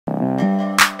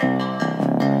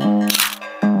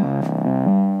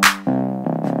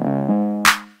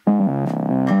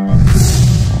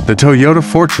The Toyota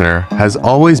Fortuner has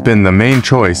always been the main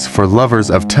choice for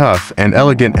lovers of tough and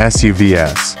elegant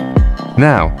SUVs.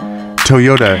 Now,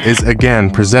 Toyota is again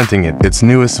presenting its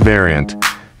newest variant,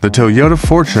 the Toyota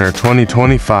Fortuner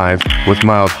 2025, with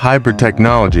mild hybrid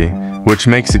technology, which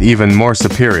makes it even more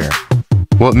superior.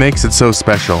 What makes it so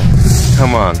special?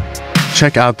 Come on,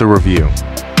 check out the review.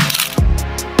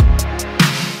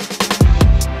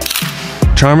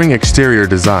 Charming exterior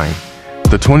design.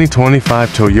 The 2025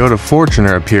 Toyota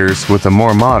Fortuner appears with a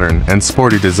more modern and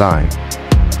sporty design.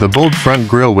 The bold front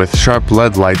grille with sharp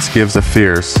LED lights gives a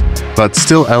fierce, but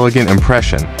still elegant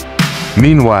impression.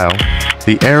 Meanwhile,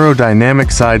 the aerodynamic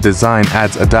side design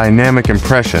adds a dynamic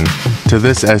impression to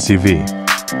this SUV.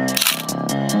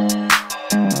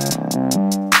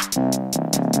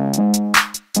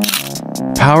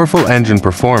 Powerful engine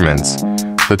performance.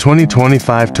 The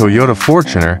 2025 Toyota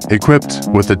Fortuner, equipped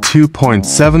with a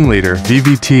 2.7-liter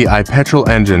VVT-I petrol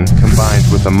engine combined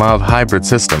with a mild hybrid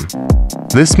system.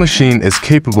 This machine is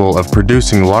capable of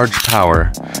producing large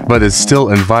power, but is still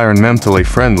environmentally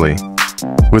friendly.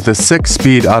 With a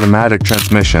 6-speed automatic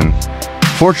transmission,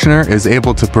 Fortuner is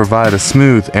able to provide a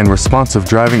smooth and responsive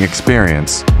driving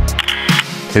experience.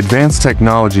 Advanced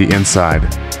technology inside.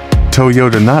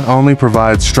 Toyota not only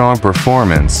provides strong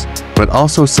performance, but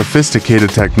also sophisticated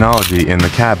technology in the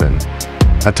cabin.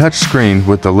 A touchscreen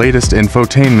with the latest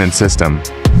infotainment system,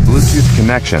 Bluetooth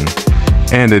connection,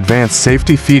 and advanced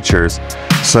safety features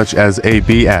such as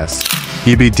ABS,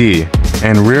 EBD,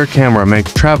 and rear camera make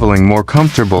traveling more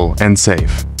comfortable and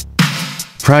safe.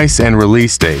 Price and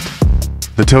release date.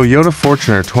 The Toyota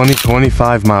Fortuner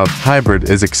 2025 mild hybrid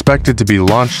is expected to be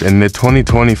launched in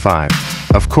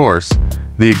mid-2025. Of course,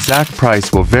 the exact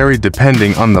price will vary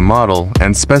depending on the model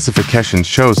and specifications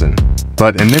chosen,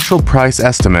 but initial price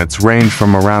estimates range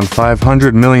from around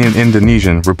 500 million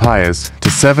Indonesian rupiahs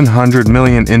to 700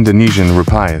 million Indonesian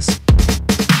rupiahs.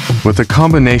 With a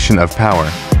combination of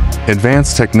power,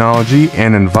 advanced technology,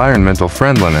 and environmental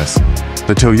friendliness,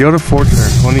 the Toyota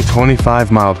Fortuner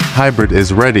 2025 mild hybrid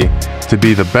is ready to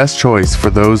be the best choice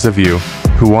for those of you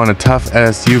who want a tough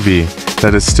SUV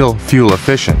that is still fuel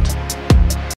efficient.